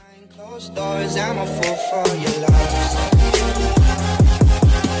Closed doors, I'm a fool for your love.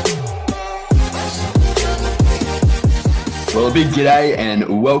 Well, a big g'day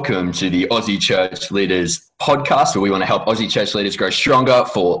and welcome to the Aussie Church Leaders podcast, where we want to help Aussie church leaders grow stronger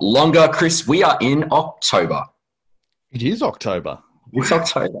for longer. Chris, we are in October. It is October. It's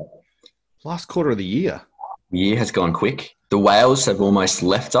October. Last quarter of the year. The year has gone quick. The whales have almost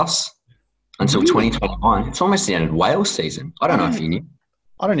left us until 2021. It's almost the end of whale season. I don't know if you knew.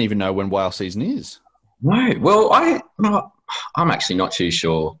 I don't even know when whale season is. No. Well, I'm actually not too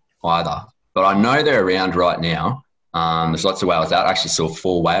sure either, but I know they're around right now. There's lots of whales out. I actually saw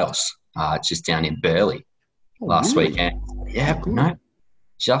 4 whales just down in Burleigh last weekend. Yeah, no,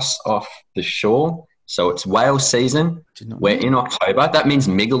 just off the shore. So it's whale season. We're in October. That means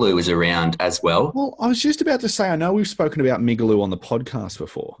Migaloo is around as well. Well, I was just about to say, I know we've spoken about Migaloo on the podcast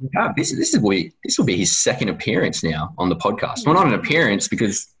before. Yeah, this will be his second appearance now on the podcast. Well, not an appearance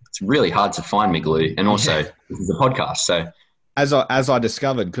because it's really hard to find Migaloo, and also this is a podcast. So as I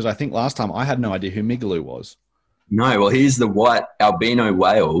discovered, because I think last time I had no idea who Migaloo was. No, well, here's the white albino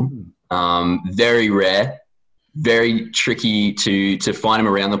whale. Very rare, very tricky to find him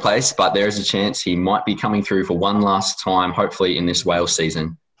around the place, but there is a chance he might be coming through for one last time, hopefully in this whale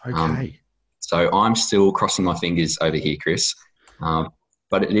season. Okay. So I'm still crossing my fingers over here, Chris.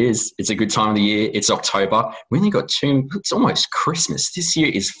 But it's a good time of the year. It's October. We only got it's almost Christmas. This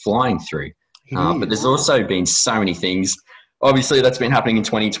year is flying through. But there's also been so many things. Obviously, that's been happening in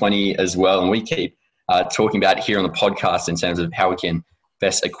 2020 as well, and we keep talking about it here on the podcast in terms of how we can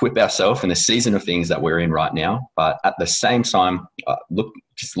best equip ourselves in the season of things that we're in right now. But at the same time,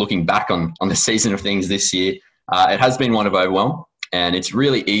 looking back on the season of things this year, it has been one of overwhelm. And it's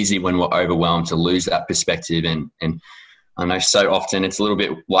really easy when we're overwhelmed to lose that perspective. And I know so often it's a little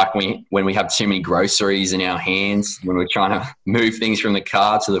bit like when we have too many groceries in our hands, when we're trying to move things from the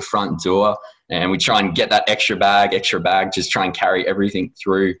car to the front door, and we try and get that extra bag, just try and carry everything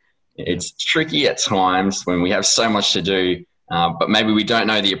through. It's tricky at times when we have so much to do, but maybe we don't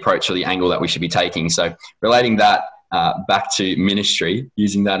know the approach or the angle that we should be taking. So relating that back to ministry,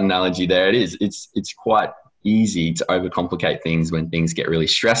 using that analogy there, it's quite easy to overcomplicate things when things get really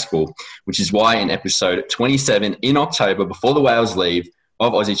stressful, which is why in episode 27 in October, before the whales leave,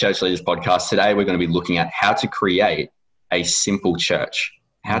 of Aussie Church Leaders podcast, today we're going to be looking at how to create a simple church.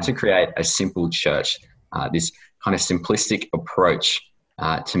 How to create a simple church, this kind of simplistic approach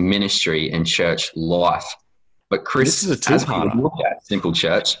to ministry and church life. But Chris, this is a two-parter. Look at simple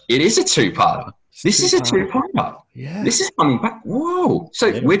church, it is a two-parter. This is a two-parter. Yeah. This is coming back. Whoa.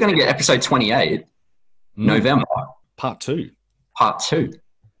 So we're going to get episode 28, November. Part 2.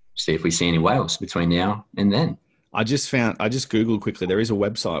 See if we see any whales between now and then. I just Googled quickly. There is a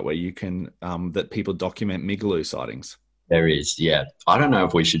website where you can, that people document Migaloo sightings. There is, yeah. I don't know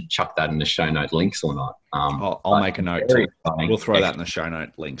if we should chuck that in the show note links or not. I'll make a note. We'll throw that in the show note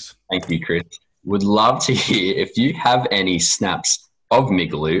links. Thank you, Chris. Would love to hear if you have any snaps of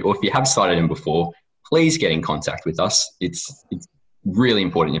Migaloo, or if you have sighted him before, please get in contact with us. It's really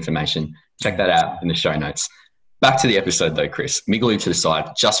important information. Check that out in the show notes. Back to the episode though, Chris. Migaloo to the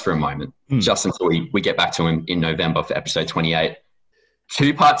side just for a moment, just until we get back to him in November for episode 28.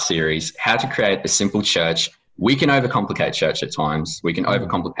 2-part series, how to create a simple church. We can overcomplicate church at times. We can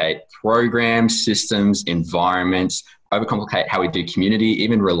overcomplicate programs, systems, environments, overcomplicate how we do community,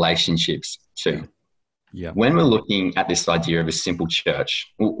 even relationships too. Yeah. When we're looking at this idea of a simple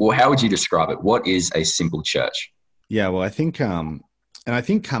church, well, how would you describe it? What is a simple church? Yeah, well, I think, and I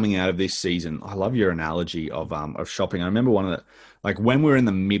think coming out of this season, I love your analogy of shopping. I remember one of when we're in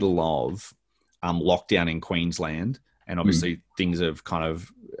the middle of lockdown in Queensland, and obviously things have kind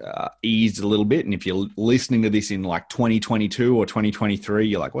of eased a little bit. And if you're listening to this in like 2022 or 2023,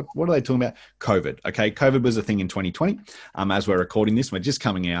 you're like, what are they talking about? COVID. Okay. COVID was a thing in 2020. As we're recording this, we're just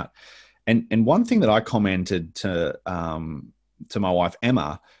coming out. And one thing that I commented to my wife,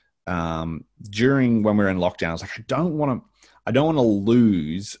 Emma, during when we were in lockdown, I was like, I don't want to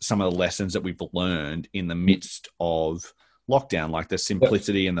lose some of the lessons that we've learned in the midst of lockdown, like the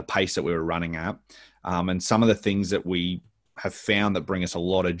simplicity and the pace that we were running at. And some of the things that we have found that bring us a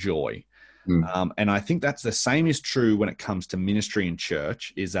lot of joy. And I think that's the same is true when it comes to ministry and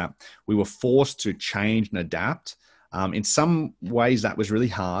church, is that we were forced to change and adapt. In some ways that was really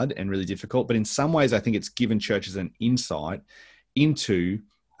hard and really difficult, but in some ways I think it's given churches an insight into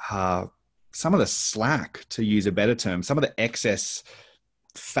some of the slack, to use a better term, some of the excess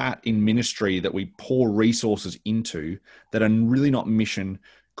fat in ministry that we pour resources into that are really not mission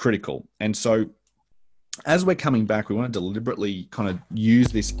critical. And so as we're coming back, we want to deliberately kind of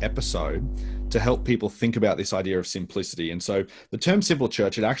use this episode to help people think about this idea of simplicity. And so the term simple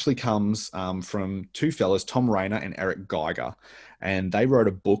church, it actually comes from two fellas, Tom Rainer and Eric Geiger. And they wrote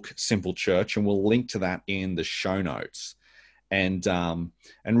a book, Simple Church, and we'll link to that in the show notes. And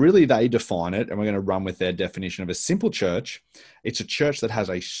really they define it, and we're going to run with their definition of a simple church. It's a church that has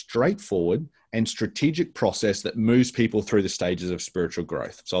a straightforward and strategic process that moves people through the stages of spiritual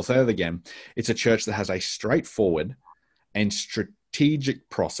growth. So I'll say that again. It's a church that has a straightforward and strategic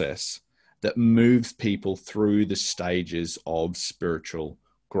process that moves people through the stages of spiritual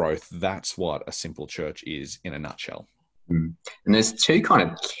growth. That's what a simple church is in a nutshell. And there's two kind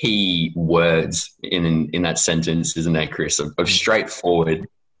of key words in that sentence, isn't there, Chris, of straightforward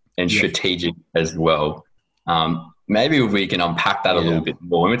and strategic as well. Maybe if we can unpack that a little bit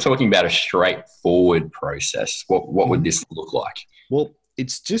more. When we're talking about a straightforward process, what would this look like? Well,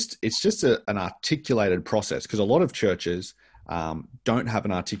 it's just an articulated process, because a lot of churches don't have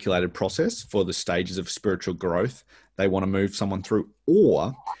an articulated process for the stages of spiritual growth they want to move someone through,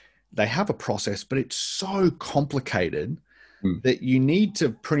 or they have a process, but it's so complicated that you need to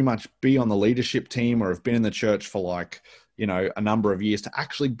pretty much be on the leadership team or have been in the church for like, a number of years to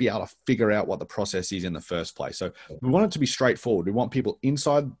actually be able to figure out what the process is in the first place. So we want it to be straightforward. We want people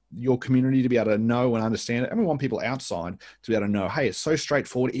inside your community to be able to know and understand it. And we want people outside to be able to know, hey, it's so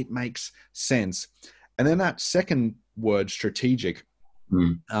straightforward, it makes sense. And then that second word, strategic,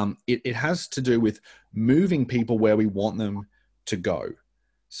 it has to do with moving people where we want them to go.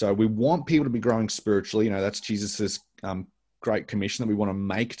 So we want people to be growing spiritually. That's Jesus's great commission, that we want to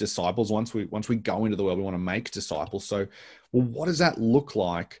make disciples. Once we go into the world, we want to make disciples. So, well, what does that look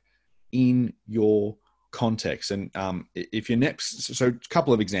like in your context? And if your next, so a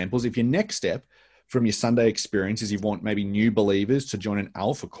couple of examples, if your next step from your Sunday experience is you want maybe new believers to join an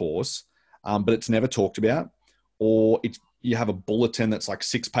alpha course, but it's never talked about, or you have a bulletin that's like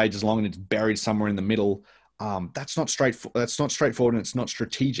 6 pages long and it's buried somewhere in the middle. That's not straightforward, and it's not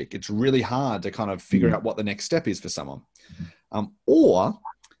strategic. It's really hard to kind of figure out what the next step is for someone. Or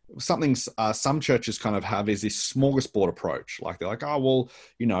something some churches kind of have is this smorgasbord approach. Like they're like,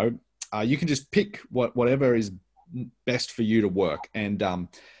 you can just pick whatever is best for you to work, and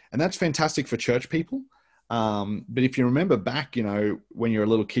that's fantastic for church people. But if you remember back, when you're a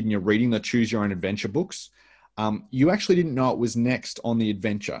little kid and you're reading the Choose Your Own Adventure books, you actually didn't know it was next on the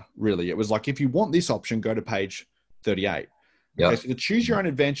adventure, really. It was like, if you want this option, go to page 38. Yep. Okay, so the Choose Your Own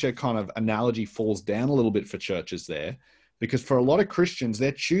Adventure kind of analogy falls down a little bit for churches there, because for a lot of Christians,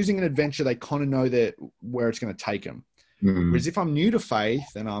 they're choosing an adventure they kind of know where it's going to take them. Whereas if I'm new to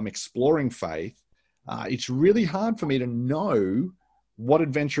faith and I'm exploring faith, it's really hard for me to know what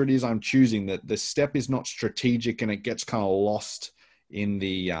adventure it is I'm choosing, that the step is not strategic and it gets kind of lost in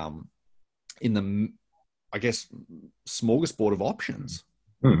the I guess, smorgasbord of options.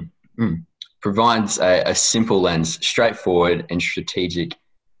 Provides a simple lens, straightforward and strategic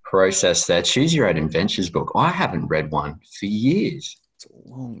process there. Choose Your Own Adventures book. I haven't read one for years. It's a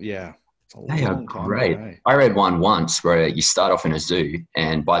long They are time great. away. I read one once where you start off in a zoo,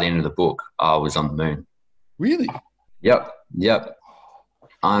 and by the end of the book, I was on the moon. Really? Yep.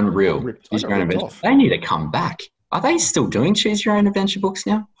 Unreal. Choose Your Own Adventure. They need to come back. Are they still doing Choose Your Own Adventure books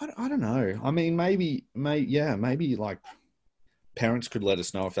now? I don't know. I mean, maybe like parents could let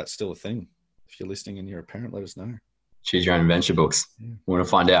us know if that's still a thing. If you're listening and you're a parent, let us know. Choose Your Own Adventure books. We want to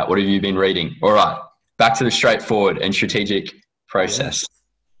find out. What have you been reading? All right. Back to the straightforward and strategic process.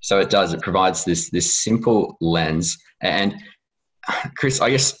 So it provides this simple lens. And Chris, I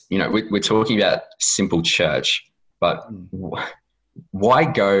guess, we're talking about simple church, but why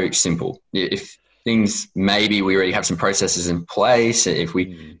go simple? If things, maybe we already have some processes in place, if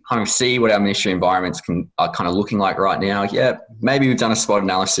we kind of see what our ministry environments are kind of looking like right now, maybe we've done a SWOT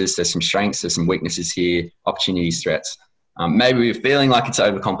analysis, there's some strengths, there's some weaknesses here, opportunities, threats. Maybe we're feeling like it's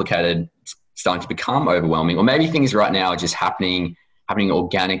overcomplicated, it's starting to become overwhelming, or maybe things right now are just happening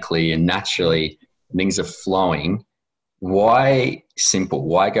organically and naturally, things are flowing. Why simple?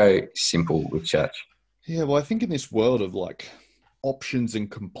 Why go simple with church? Yeah, well, I think in this world of like options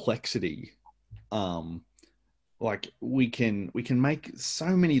and complexity, like we can make so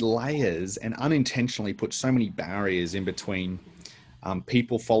many layers and unintentionally put so many barriers in between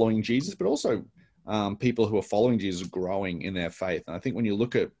people following Jesus, but also people who are following Jesus growing in their faith. And I think when you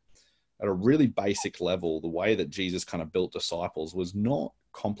look at a really basic level, the way that Jesus kind of built disciples was not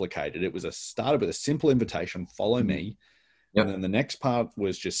complicated. It was started with a simple invitation, follow me. Yep. And then the next part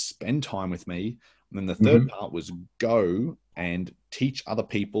was just spend time with me. And then the third part was go and teach other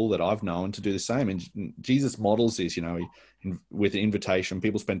people that I've known to do the same. And Jesus models this, with an invitation,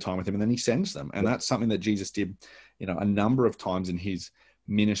 people spend time with him and then he sends them. And that's something that Jesus did, a number of times in his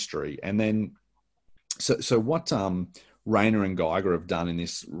ministry. And then, so what Rayner and Geiger have done in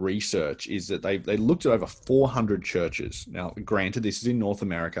this research is that they looked at over 400 churches. Now, granted, this is in North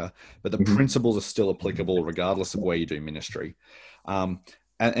America, but the principles are still applicable regardless of where you do ministry.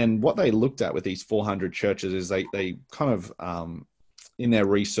 And what they looked at with these 400 churches is they kind of, in their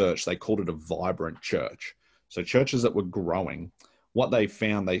research, they called it a vibrant church. So churches that were growing, what they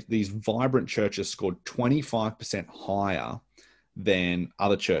found, these vibrant churches scored 25% higher than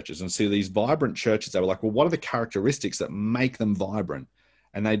other churches. And so these vibrant churches, they were like, well, what are the characteristics that make them vibrant?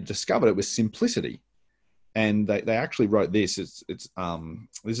 And they discovered it was simplicity. And they actually wrote this.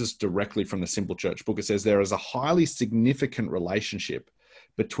 This is directly from the Simple Church book. It says there is a highly significant relationship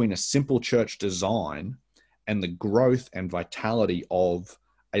between a simple church design and the growth and vitality of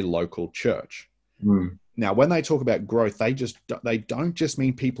a local church. Now, when they talk about growth, they don't just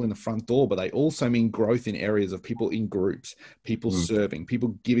mean people in the front door, but they also mean growth in areas of people in groups, people serving, people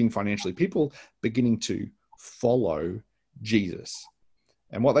giving financially, people beginning to follow Jesus.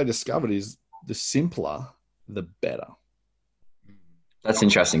 And what they discovered is the simpler, the better. That's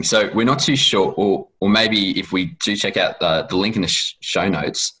interesting. So we're not too sure, or maybe if we do check out the link in the show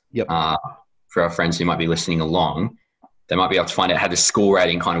notes, for our friends who might be listening along, they might be able to find out how the score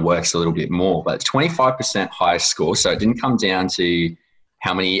rating kind of works a little bit more. But 25% higher score. So it didn't come down to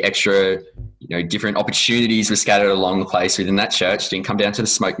how many extra, different opportunities were scattered along the place within that church. It didn't come down to the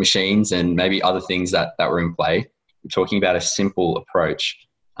smoke machines and maybe other things that were in play. We're talking about a simple approach.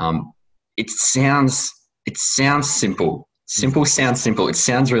 It sounds simple. Simple sounds simple. It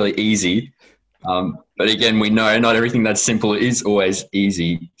sounds really easy. But again, we know not everything that's simple is always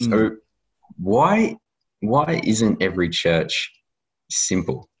easy. So why isn't every church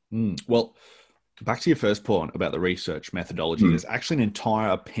simple? Well, back to your first point about the research methodology, there's actually an entire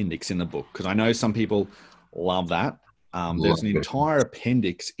appendix in the book, because I know some people love that. There's an entire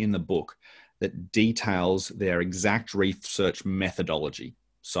appendix in the book that details their exact research methodology.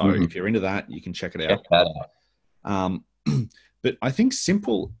 So if you're into that, you can check it out. But I think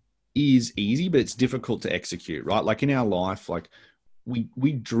simple is easy, but it's difficult to execute, right? Like in our life,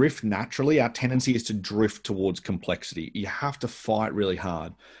 we drift naturally. Our tendency is to drift towards complexity. You have to fight really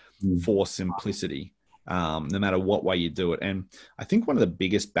hard for simplicity, no matter what way you do it. And I think one of the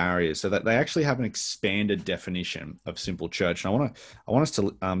biggest barriers, so that they actually have an expanded definition of simple church. And I want us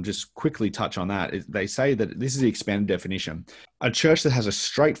to just quickly touch on that. They say that this is the expanded definition: a church that has a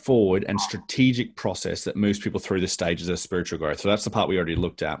straightforward and strategic process that moves people through the stages of spiritual growth. So that's the part we already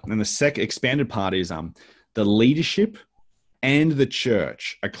looked at. And the second expanded part is the leadership and the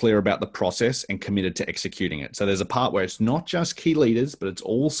church are clear about the process and committed to executing it. So there's a part where it's not just key leaders, but it's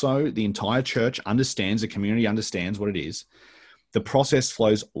also the entire church understands, the community understands what it is. The process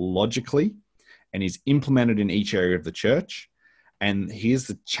flows logically and is implemented in each area of the church. And here's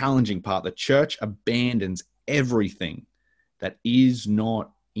the challenging part: the church abandons everything that is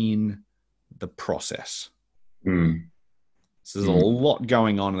not in the process. So there's a lot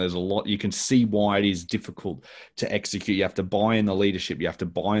going on. And there's a lot, you can see why it is difficult to execute. You have to buy in the leadership. You have to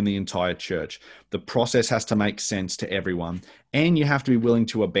buy in the entire church. The process has to make sense to everyone. And you have to be willing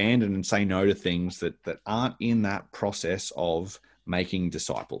to abandon and say no to things that aren't in that process of making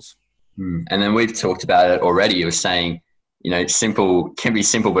disciples. And then we've talked about it already. You were saying, simple can be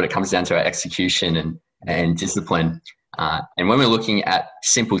simple, but it comes down to our execution and discipline. And when we're looking at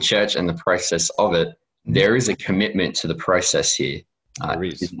simple church and the process of it, there is a commitment to the process here.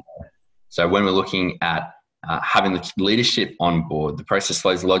 So when we're looking at having the leadership on board, the process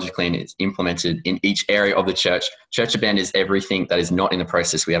flows logically and it's implemented in each area of the church. Church abandons everything that is not in the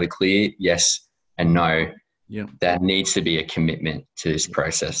process. We have a clear yes and no. There needs to be a commitment to this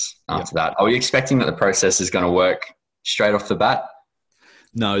process after that. Are we expecting that the process is going to work straight off the bat?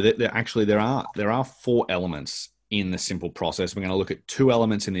 No, there are 4 elements in the simple process. We're going to look at 2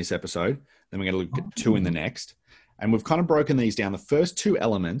 elements in this episode. Then we're going to look at 2 in the next. And we've kind of broken these down. The first 2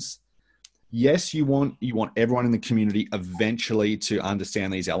 elements, yes, you want everyone in the community eventually to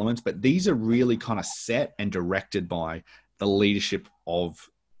understand these elements, but these are really kind of set and directed by the leadership of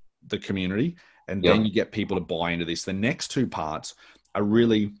the community. And then you get people to buy into this. The next 2 parts are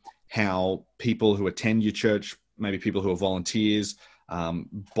really how people who attend your church, maybe people who are volunteers,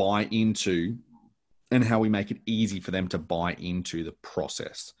 buy into, and how we make it easy for them to buy into the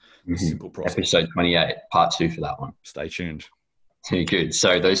process. Simple process. Episode 28, part 2 for that one. Stay tuned. Too good.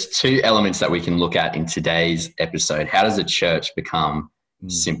 So those 2 elements that we can look at in today's episode. How does a church become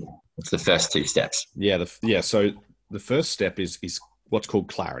simple? What's the first 2 steps? So the first step is what's called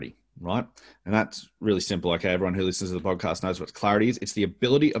clarity, right? And that's really simple. Okay, everyone who listens to the podcast knows what clarity is. It's the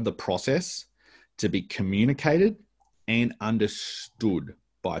ability of the process to be communicated and understood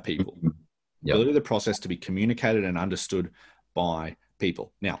by people. Yep. Ability of the process to be communicated and understood by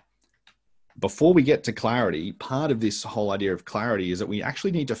people. Now, before we get to clarity, part of this whole idea of clarity is that we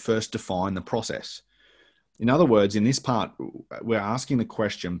actually need to first define the process. In other words, in this part, we're asking the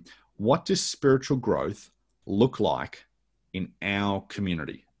question, what does spiritual growth look like in our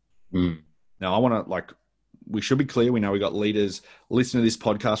community? Now, I want to, we should be clear. We know we got leaders listening to this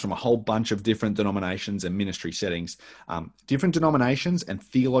podcast from a whole bunch of different denominations and ministry settings. Different denominations and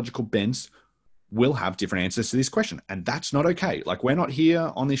theological bents will have different answers to this question. And that's not okay. We're not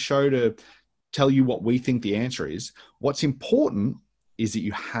here on this show to tell you what we think the answer is. What's important is that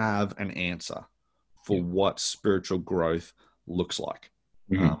you have an answer for what spiritual growth looks like.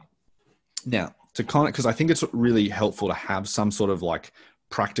 Now, because I think it's really helpful to have some sort of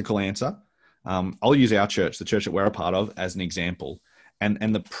practical answer. I'll use our church, the church that we're a part of, as an example.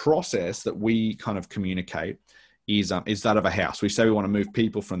 And the process that we kind of communicate is that of a house. We say we want to move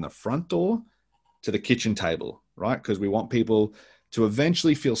people from the front door to the kitchen table, right? Because we want people to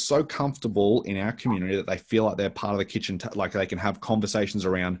eventually feel so comfortable in our community that they feel like they're part of the kitchen, like they can have conversations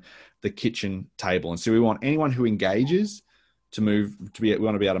around the kitchen table. And so we want anyone who engages we want to be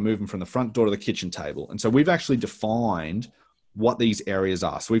able to move them from the front door to the kitchen table. And so we've actually defined what these areas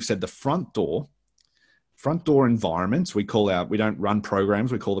are. So we've said the front door environments, we don't run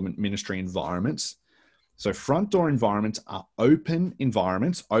programs, we call them ministry environments. So front door environments are open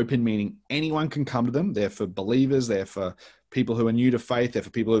environments, open meaning anyone can come to them. They're for believers, they're for people who are new to faith, they're for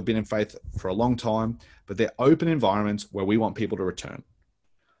people who have been in faith for a long time, but they're open environments where we want people to return.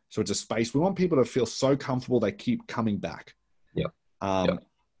 So it's a space, we want people to feel so comfortable they keep coming back.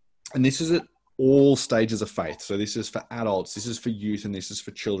 And this is at all stages of faith. So this is for adults, this is for youth, and this is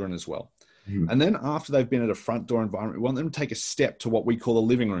for children as well. And then after they've been at a front door environment, we want them to take a step to what we call a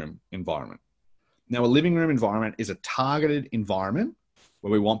living room environment. Now, a living room environment is a targeted environment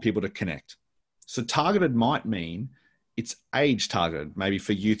where we want people to connect. So targeted might mean it's age targeted, maybe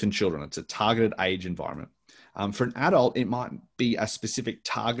for youth and children. It's a targeted age environment. For an adult, it might be a specific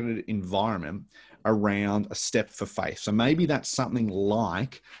targeted environment around a step for faith. So maybe that's something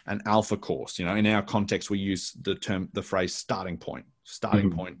like an alpha course. In our context, we use the phrase starting point.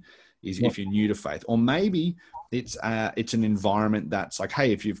 Starting point is if you're new to faith. Or maybe it's an environment that's like,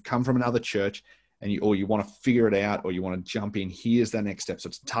 hey, if you've come from another church and you want to figure it out or you want to jump in, here's the next step. So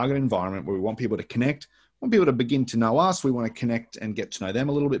it's a targeted environment where we want people to connect, want people to begin to know us. We want to connect and get to know them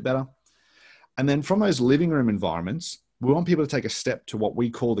a little bit better. And then from those living room environments, we want people to take a step to what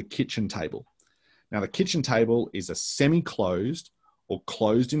we call the kitchen table. Now, the kitchen table is a semi-closed or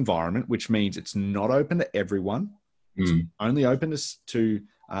closed environment, which means it's not open to everyone. It's only open to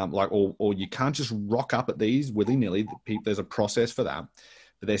or you can't just rock up at these willy-nilly. There's a process for that.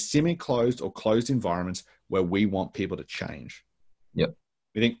 But they're semi-closed or closed environments where we want people to change. We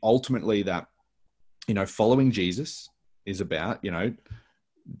think ultimately that, following Jesus is about,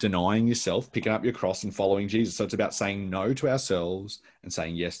 denying yourself, picking up your cross and following Jesus. So it's about saying no to ourselves and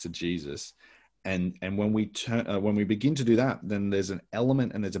saying yes to Jesus. And when we begin to do that, then there's an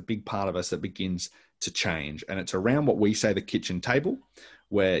element and there's a big part of us that begins to change. And it's around what we say the kitchen table,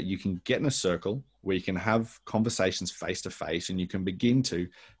 where you can get in a circle, where you can have conversations face to face, and you can begin to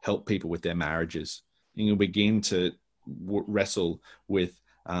help people with their marriages. You can begin to wrestle with,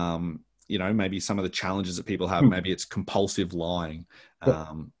 maybe some of the challenges that people have. Maybe it's compulsive lying,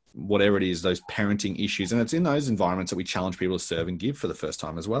 whatever it is, those parenting issues. And it's in those environments that we challenge people to serve and give for the first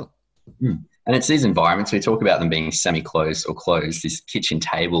time as well. And it's these environments, we talk about them being semi-closed or closed, this kitchen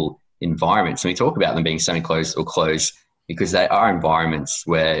table environments. And we talk about them being semi-closed or closed because they are environments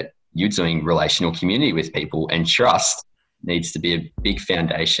where you're doing relational community with people, and trust needs to be a big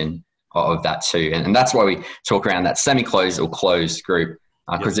foundation of that too. And that's why we talk around that semi-closed or closed group,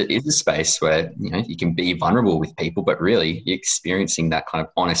 because it is a space where you can be vulnerable with people, but really you're experiencing that kind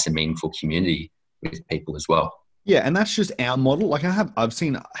of honest and meaningful community with people as well. Yeah, and that's just our model. I've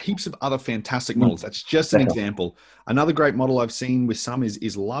seen heaps of other fantastic models. That's just an example. Another great model I've seen with some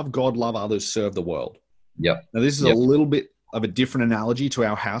is love God, love others, serve the world. Now this is a little bit of a different analogy to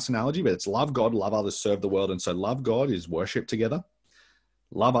our house analogy, but it's love God, love others, serve the world. And so love God is worship together.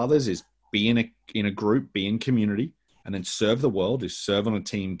 Love others is be in a group, be in community. And then serve the world is serve on a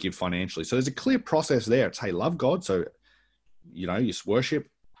team, give financially. So there's a clear process there. It's, hey, love God. So, you just worship,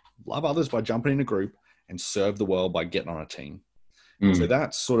 love others by jumping in a group, and serve the world by getting on a team. So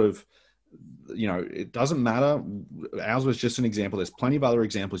that's sort of, it doesn't matter. Ours was just an example. There's plenty of other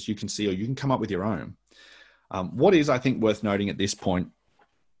examples you can see, or you can come up with your own. What is, I think, worth noting at this point,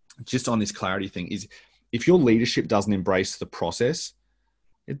 just on this clarity thing, is if your leadership doesn't embrace the process,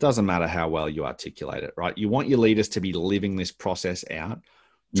 it doesn't matter how well you articulate it, right? You want your leaders to be living this process out,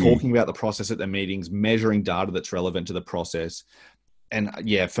 talking about the process at their meetings, measuring data that's relevant to the process. And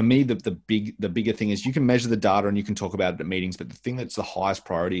yeah, for me, the bigger thing is you can measure the data and you can talk about it at meetings, but the thing that's the highest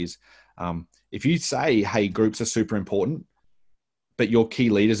priority is if you say, hey, groups are super important, but your key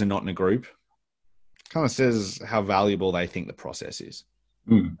leaders are not in a group, kind of says how valuable they think the process is.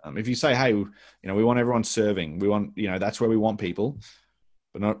 If you say, hey, we want everyone serving, we want, that's where we want people,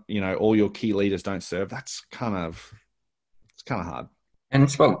 but not, all your key leaders don't serve. That's it's kind of hard. And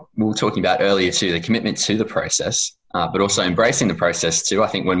it's what we were talking about earlier too, the commitment to the process, but also embracing the process too. I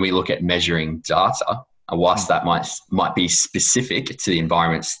think when we look at measuring data, whilst that might be specific to the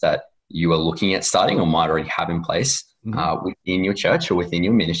environments that you are looking at starting or might already have in place within your church or within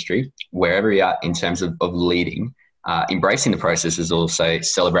your ministry, wherever you're at in terms of leading, embracing the process is also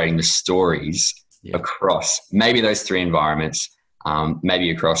celebrating the stories across maybe those three environments,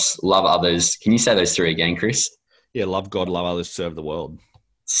 maybe across love others. Can you say those three again, Chris? Yeah, love God, love others, serve the world.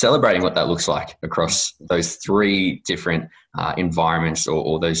 Celebrating what that looks like across those three different environments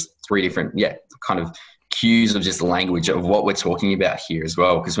or those three different, kind of cues of just language of what we're talking about here as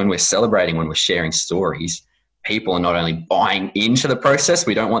well. Because when we're celebrating, when we're sharing stories, people are not only buying into the process,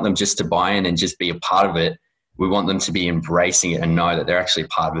 we don't want them just to buy in and just be a part of it. We want them to be embracing it and know that they're actually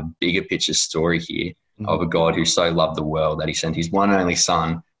part of a bigger picture story here of a God who so loved the world that he sent his one and only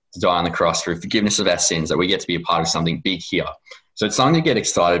son to die on the cross for forgiveness of our sins, that we get to be a part of something big here. So it's something to get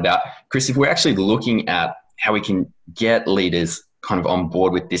excited about. Chris, if we're actually looking at how we can get leaders kind of on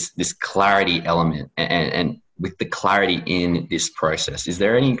board with this clarity element and with the clarity in this process, is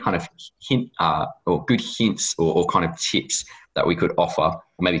there any kind of hint or good hints or kind of tips that we could offer, or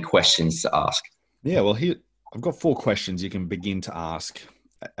maybe questions to ask? Yeah, well, here I've got 4 questions you can begin to ask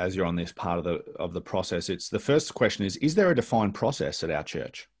as you're on this part of the process. It's the first question is there a defined process at our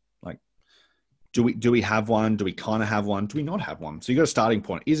church? Like, do we have one? Do we kind of have one? Do we not have one? So you got a starting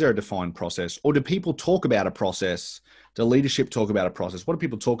point. Is there a defined process, or do people talk about a process? Do leadership talk about a process? What do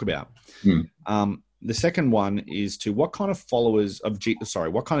people talk about? The second one is what kind of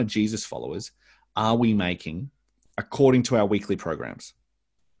Jesus followers are we making according to our weekly programs?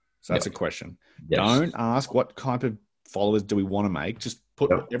 So that's a question. Yes. Don't ask what type of followers do we want to make. Just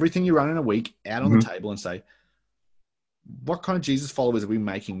put everything you run in a week out on the table and say, what kind of Jesus followers are we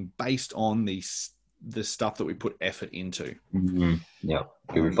making based on the stuff that we put effort into? Yeah,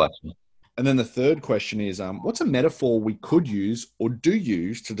 good reflection. And then the third question is, what's a metaphor we could use or do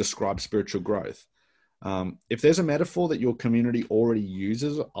use to describe spiritual growth? If there's a metaphor that your community already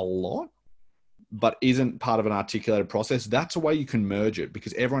uses a lot, but isn't part of an articulated process, that's a way you can merge it,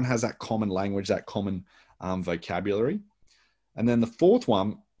 because everyone has that common language, that common vocabulary. And then the fourth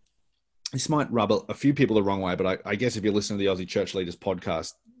one, this might rub a few people the wrong way, but I guess if you listen to the Aussie Church Leaders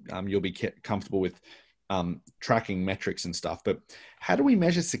podcast, you'll be comfortable with tracking metrics and stuff. But how do we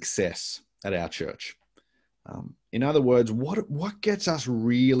measure success at our church? In other words, what gets us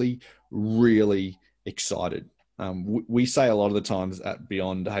really, really excited? We say a lot of the times at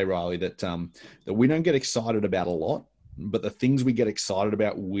Beyond, hey Riley, that we don't get excited about a lot, but the things we get excited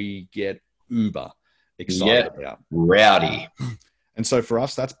about, we get uber excited about. Rowdy. And so for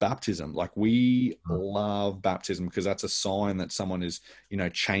us, that's baptism. Like, we love baptism because that's a sign that someone is,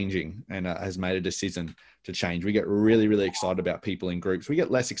 changing and has made a decision to change. We get really, really excited about people in groups. We get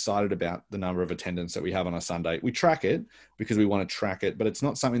less excited about the number of attendance that we have on a Sunday. We track it because we want to track it, but it's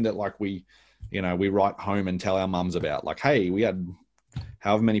not something that we write home and tell our mums about. Like, hey, we had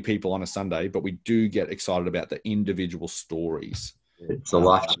however many people on a Sunday, but we do get excited about the individual stories. It's a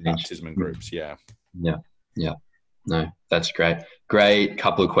life change. Baptism in groups, yeah. No, that's great. Great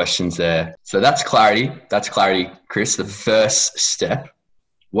couple of questions there. So that's clarity. That's clarity, Chris. The first step.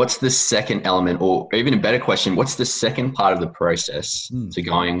 What's the second element, or even a better question, what's the second part of the process to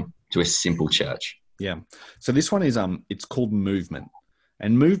going to a simple church? Yeah. So this one is it's called movement.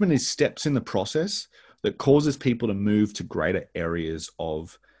 And movement is steps in the process that causes people to move to greater areas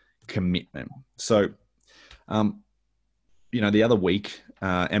of commitment. So, the other week,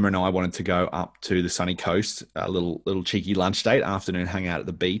 Emma and I wanted to go up to the sunny coast, a little cheeky lunch date, afternoon hangout at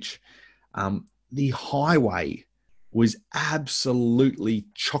the beach. The highway was absolutely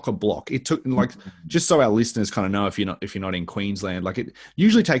chock-a-block. It took, just so our listeners kind of know, if you're not in Queensland, it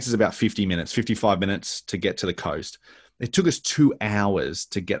usually takes us about 55 minutes to get to the coast. It took us 2 hours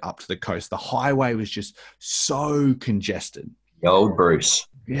to get up to the coast. The highway was just so congested. The old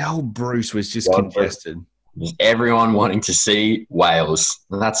Bruce was just congested. Just everyone wanting to see Wales.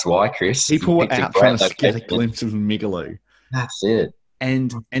 And that's why, Chris. People you were picked a out great trying to get a location. glimpse of Migaloo. That's it.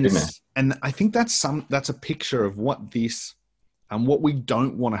 And Goodness. I think that's a picture of what this and what we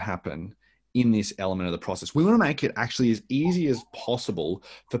don't want to happen in this element of the process. We want to make it actually as easy as possible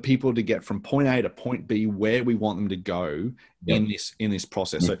for people to get from point A to point B where we want them to go Yep. in this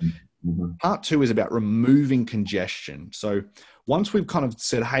process. So Mhm. part 2 is about removing congestion. So once we've kind of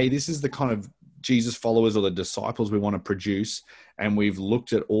said, hey, this is the kind of Jesus followers or the disciples we want to produce, and we've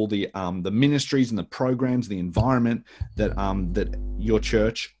looked at all the ministries and the programs, the environment that that your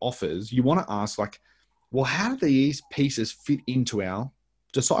church offers, you want to ask, like, well, how do these pieces fit into our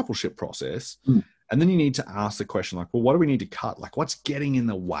discipleship process? Mm. And then you need to ask the question, like, well, what do we need to cut? Like, what's getting in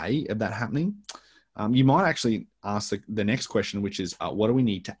the way of that happening? You might actually ask the next question, which is, what do we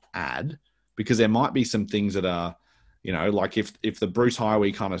need to add? Because there might be some things that are, like if the Bruce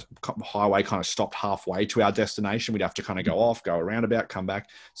Highway kind of stopped halfway to our destination, we'd have to kind of go off, go around about, come back.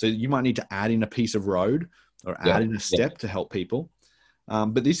 So you might need to add in a piece of road or add in a step to help people.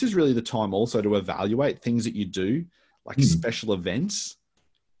 But this is really the time also to evaluate things that you do, like special events,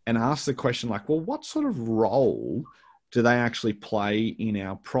 and ask the question, like, well, what sort of role do they actually play in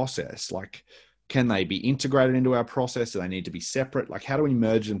our process? Like, can they be integrated into our process? Do they need to be separate? Like, how do we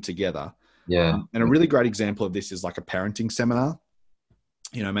merge them together? Yeah. And a really great example of this is like a parenting seminar.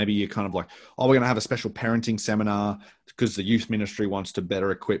 Maybe you're kind of like, oh, we're going to have a special parenting seminar because the youth ministry wants to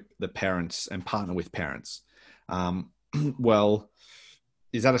better equip the parents and partner with parents. Well,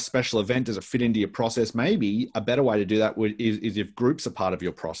 is that a special event? Does it fit into your process? Maybe a better way to do that is if groups are part of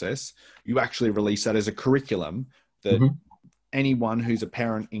your process, you actually release that as a curriculum that anyone who's a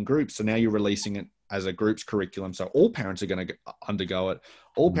parent in groups. So now you're releasing it as a group's curriculum. So all parents are going to undergo it.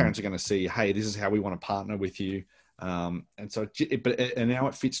 All parents are going to see, hey, this is how we want to partner with you. And now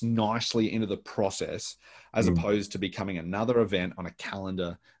it fits nicely into the process as opposed to becoming another event on a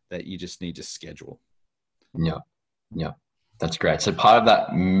calendar that you just need to schedule. Yeah. Yeah. That's great. So part of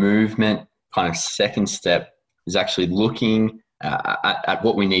that movement kind of second step is actually looking at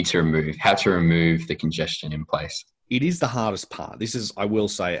what we need to remove, how to remove the congestion in place. It is the hardest part. This is, I will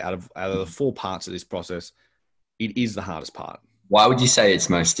say, out of the 4 parts of this process, it is the hardest part. Why would you say it's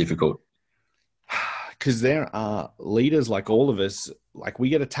most difficult? Because there are leaders like all of us, like we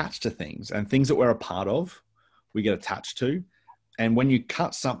get attached to things, and things that we're a part of, we get attached to. And when you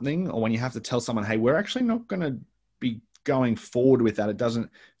cut something, or when you have to tell someone, hey, we're actually not going to be going forward with that, it doesn't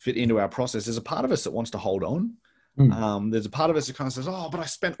fit into our process, there's a part of us that wants to hold on. There's a part of us that kind of says, oh, but I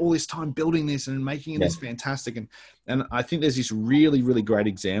spent all this time building this and making this fantastic. And I think there's this really, really great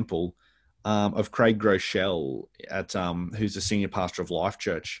example of Craig Groeschel who's the senior pastor of Life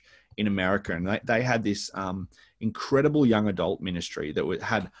Church in America. And they had this incredible young adult ministry that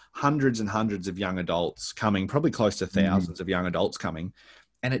had hundreds and hundreds of young adults coming, probably close to thousands of young adults coming.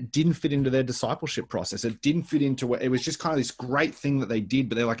 And it didn't fit into their discipleship process. It didn't fit into it. It was just kind of this great thing that they did,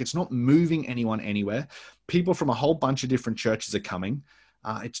 but they're like, it's not moving anyone anywhere. People from a whole bunch of different churches are coming.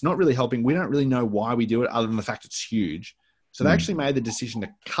 It's not really helping. We don't really know why we do it other than the fact it's huge. So they actually made the decision to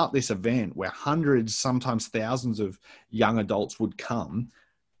cut this event where hundreds, sometimes thousands of young adults would come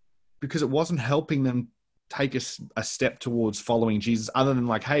because it wasn't helping them take a step towards following Jesus other than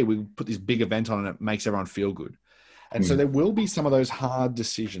like, hey, we put this big event on and it makes everyone feel good. And so there will be some of those hard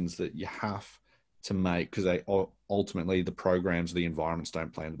decisions that you have to make because ultimately the programs, the environments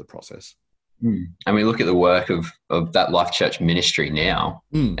don't play into the process. And we look at the work of that Life Church ministry now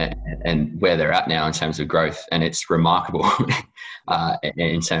and where they're at now in terms of growth. And it's remarkable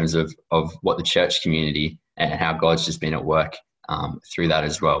in terms of what the church community and how God's just been at work through that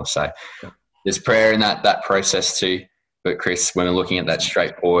as well. So there's prayer in that process too. But Chris, when we're looking at that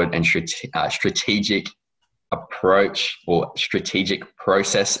straightforward and strategic approach or strategic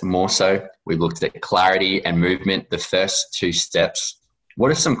process more so, we looked at clarity and movement, the first 2 steps. What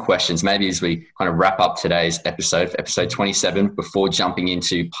are some questions, maybe as we kind of wrap up today's episode 27, before jumping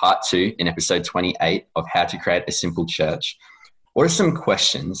into part 2 in episode 28 of how to create a simple church? What are some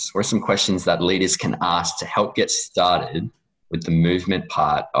questions that leaders can ask to help get started with the movement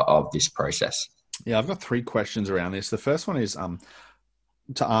part of this process? Yeah, I've got 3 questions around this. The first one is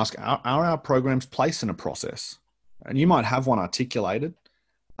to ask, are our programs placed in a process? And you might have one articulated,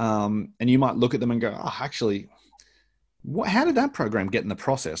 and you might look at them and go, oh, actually, how did that program get in the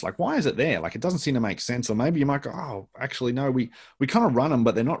process? Like, why is it there? Like, it doesn't seem to make sense. Or maybe you might go, oh, actually, no, we kind of run them,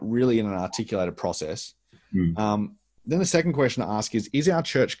 but they're not really in an articulated process. Then the second question to ask is our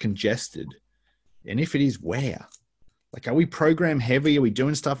church congested? And if it is, where? Like, are we program heavy? Are we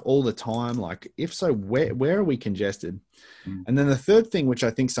doing stuff all the time? Like, if so, where are we congested? And then the third thing, which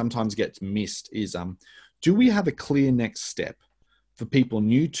I think sometimes gets missed, is do we have a clear next step for people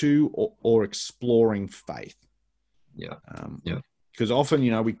new to or exploring faith? Yeah. Because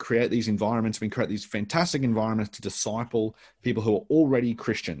often, we create these environments, we create these fantastic environments to disciple people who are already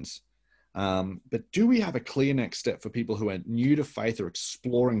Christians. But do we have a clear next step for people who are new to faith or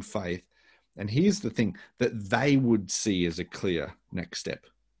exploring faith? And here's the thing that they would see as a clear next step.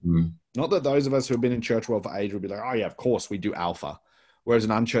 Not that those of us who have been in church world for age would be like, oh yeah, of course we do alpha. Whereas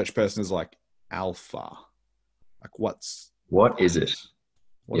an unchurched person is like, alpha? Like what is it?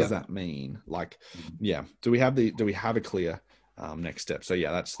 What does that mean? Like, do we have a clear next step? So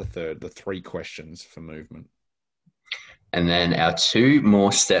that's the three questions for movement. And then our 2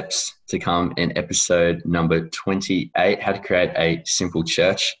 more steps to come in episode number 28, how to create a simple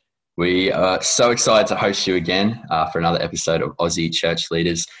church. We are so excited to host you again for another episode of Aussie Church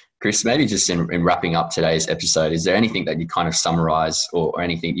Leaders. Chris, maybe just in wrapping up today's episode, is there anything that you kind of summarize or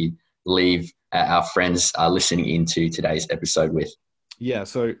anything you leave our friends listening into today's episode with? Yeah,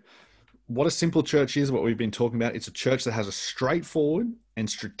 so what a simple church is, what we've been talking about, it's a church that has a straightforward and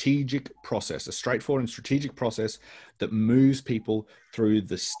strategic process, that moves people through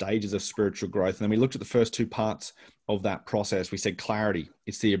the stages of spiritual growth. And then we looked at the first 2 parts of that process. We said clarity.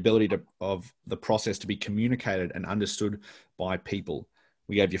 It's the ability of the process to be communicated and understood by people.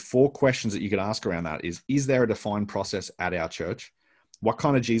 We gave you 4 questions that you could ask around that. Is there a defined process at our church? What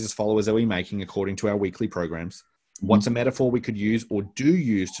kind of Jesus followers are we making according to our weekly programs? What's a metaphor we could use or do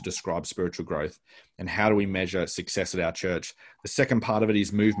use to describe spiritual growth? And how do we measure success at our church? The second part of it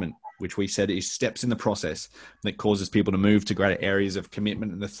is movement, which we said is steps in the process that causes people to move to greater areas of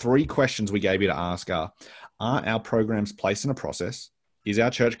commitment. And the 3 questions we gave you to ask are our programs placed in a process? Is our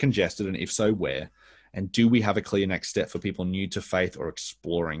church congested? And if so, where? And do we have a clear next step for people new to faith or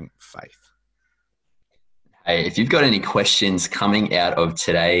exploring faith? Hey, if you've got any questions coming out of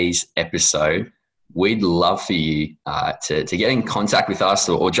today's episode, we'd love for you to get in contact with us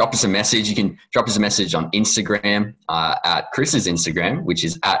or drop us a message. You can drop us a message on Instagram at Chris's Instagram, which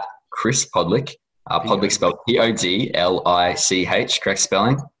is at Chris Podlich. Podlich spelled Podlich, correct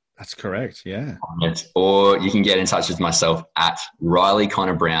spelling? That's correct, yeah. Or you can get in touch with myself at Riley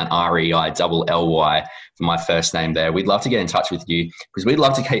Connor Brown, REILLY for my first name there. We'd love to get in touch with you because we'd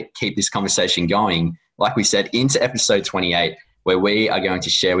love to keep this conversation going, like we said, into episode 28, where we are going to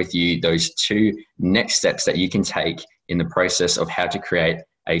share with you those 2 next steps that you can take in the process of how to create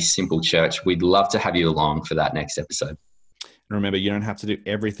a simple church. We'd love to have you along for that next episode. And remember, you don't have to do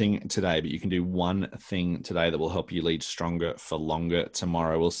everything today, but you can do one thing today that will help you lead stronger for longer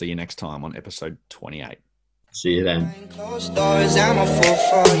tomorrow. We'll see you next time on episode 28. See you then. Closed doors, I'm a fool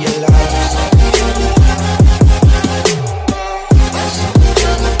for your love.